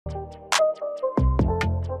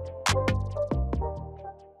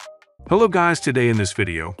Hello guys, today in this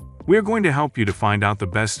video, we are going to help you to find out the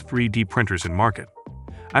best 3D printers in market.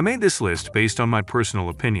 I made this list based on my personal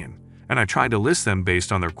opinion, and I tried to list them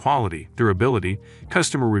based on their quality, durability,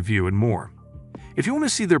 customer review, and more. If you want to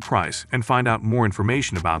see their price and find out more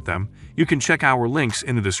information about them, you can check our links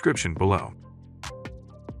in the description below.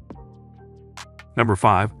 Number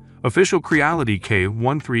 5. Official Creality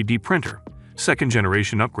K1 3D Printer, second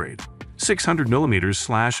generation upgrade.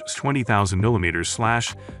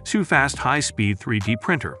 600mm/20,000mm/2 fast high-speed 3D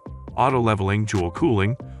printer, auto-leveling dual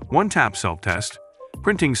cooling, one-tap self-test,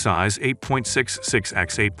 printing size 8.66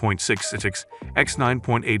 x 8.66 x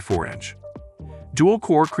 9.84 inch.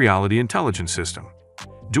 Dual-core Creality intelligence system.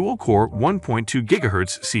 Dual-core 1.2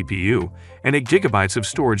 GHz CPU and 8 GB of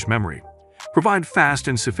storage memory. Provide fast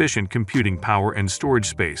and sufficient computing power and storage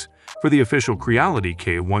space for the official Creality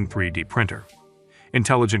K1 3D printer.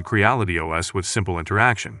 Intelligent Creality OS with simple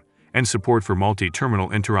interaction, and support for multi-terminal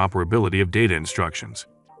interoperability of data instructions.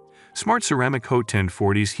 Smart ceramic Photon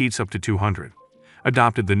 40s heats up to 200.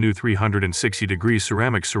 Adopted the new 360-degree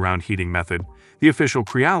ceramic surround heating method, the official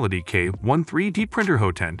Creality K1 3D printer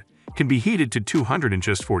Photon can be heated to 200 in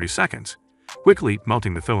just 40 seconds, quickly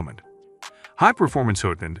melting the filament. High-performance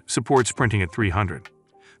Photon supports printing at 300.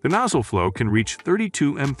 The nozzle flow can reach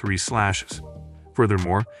 32 m3 slashes.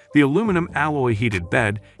 Furthermore, the aluminum alloy heated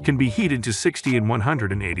bed can be heated to 60 in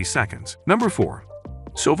 180 seconds. Number 4.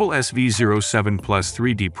 Soval SV07 Plus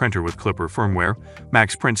 3D printer with Clipper firmware,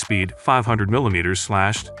 max print speed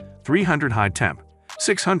 500mm/300 high temp,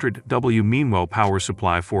 600W Meanwell power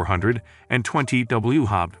supply 420W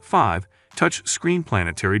hob 5, touch screen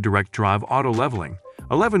planetary direct drive auto leveling,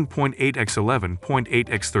 11.8 x 11.8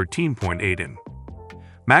 x 13.8 in.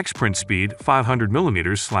 Max print speed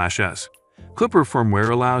 500mm/s. Clipper firmware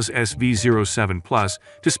allows SV07 Plus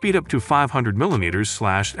to speed up to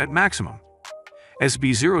 500mm/ at maximum.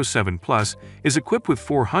 SV07 Plus is equipped with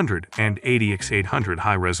 480x800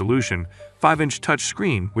 high-resolution, 5-inch touch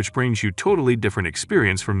screen, which brings you totally different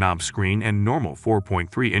experience from knob screen and normal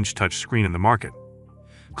 4.3-inch touch screen in the market.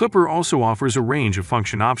 Clipper also offers a range of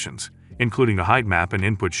function options, including the height map and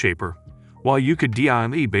input shaper, while you could dial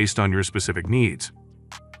based on your specific needs.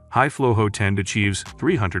 High-flow Photon achieves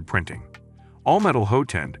 300 printing. All-metal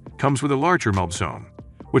Photon comes with a larger melt zone,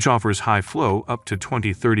 which offers high flow up to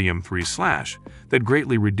 2030 m3/ that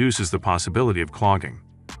greatly reduces the possibility of clogging.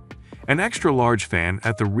 An extra-large fan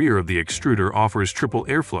at the rear of the extruder offers triple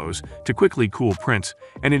airflows to quickly cool prints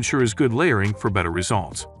and ensures good layering for better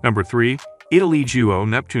results. Number 3. Italy Duo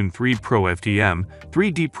Neptune 3 Pro FDM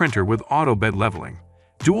 3D printer with auto bed leveling,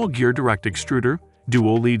 dual gear direct extruder,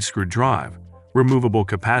 dual lead screw drive, removable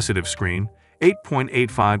capacitive screen,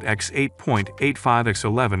 8.85 x 8.85 x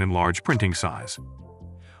 11 in large printing size.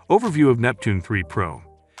 Overview of Neptune 3 Pro.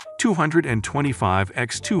 225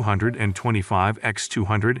 x 225 x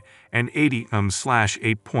 280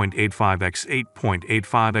 m/8.85 x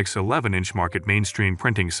 8.85 x 11-inch market mainstream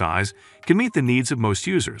printing size can meet the needs of most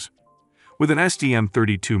users. With an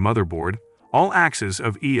STM32 motherboard, all axes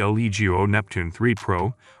of ELEGO Neptune 3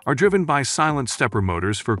 Pro are driven by silent stepper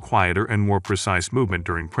motors for quieter and more precise movement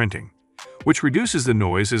during printing, which reduces the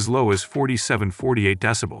noise as low as 47-48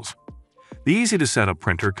 decibels. The easy-to-set-up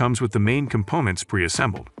printer comes with the main components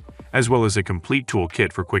pre-assembled, as well as a complete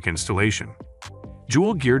toolkit for quick installation.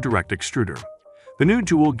 Dual Gear Direct Extruder. The new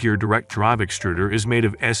Dual Gear Direct Drive Extruder is made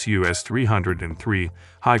of SUS 303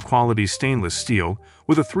 high-quality stainless steel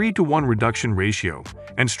with a 3:1 reduction ratio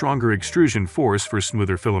and stronger extrusion force for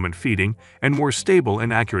smoother filament feeding and more stable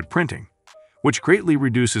and accurate printing, which greatly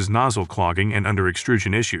reduces nozzle clogging and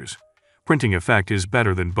under-extrusion issues. Printing effect is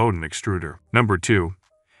better than Bowden extruder. Number 2.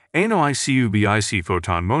 ANOICUBIC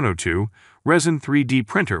Photon Mono 2 Resin 3D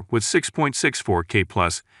printer with 6.64K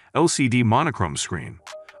plus LCD monochrome screen,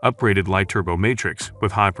 upgraded light turbo matrix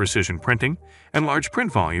with high precision printing and large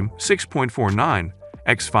print volume 6.49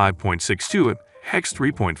 x 5.62 x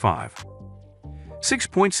 3.5.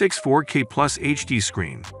 6.64K plus HD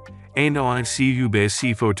screen.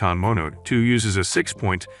 ANOICUBIC Photon Mono 2 uses a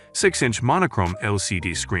 6.6-inch monochrome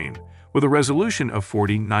LCD screen with a resolution of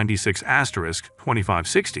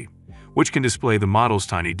 4096*2560, which can display the model's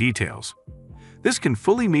tiny details. This can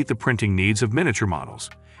fully meet the printing needs of miniature models,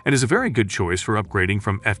 and is a very good choice for upgrading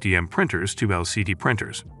from FDM printers to LCD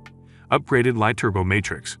printers. Upgraded light turbo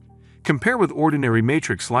matrix. Compare with ordinary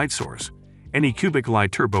matrix light source. Any cubic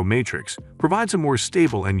light turbo matrix provides a more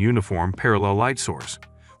stable and uniform parallel light source,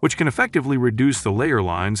 which can effectively reduce the layer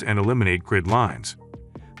lines and eliminate grid lines.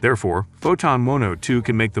 Therefore, Photon Mono 2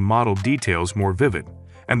 can make the model details more vivid,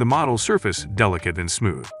 and the model surface delicate and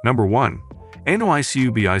smooth. Number 1.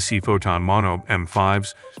 ANOICUBIC Photon Mono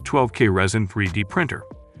M5's 12K Resin 3D Printer.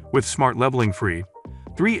 with smart leveling free,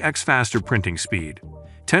 3x faster printing speed,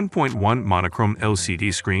 10.1 monochrome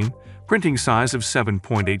LCD screen, printing size of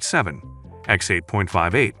 7.87 x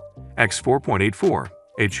 8.58 x 4.84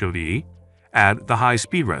 HODE, add the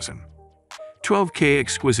high-speed resin. 12K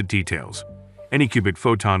exquisite details. Anycubic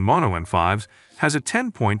Photon Mono N5s has a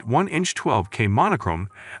 10.1-inch 12K monochrome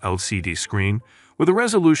LCD screen with a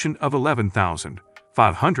resolution of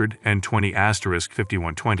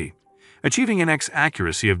 11,520*5120, achieving an X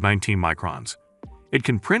accuracy of 19 microns. It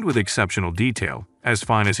can print with exceptional detail, as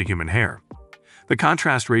fine as a human hair. The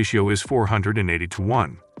contrast ratio is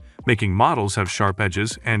 480:1, making models have sharp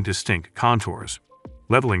edges and distinct contours.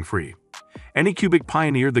 Leveling free. Anycubic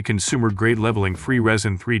pioneered the consumer-grade leveling-free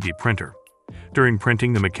resin 3D printer. During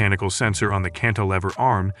printing, the mechanical sensor on the cantilever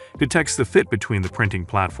arm detects the fit between the printing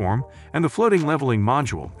platform and the floating leveling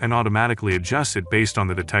module and automatically adjusts it based on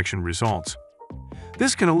the detection results.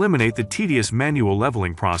 This can eliminate the tedious manual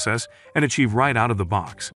leveling process and achieve right out of the box.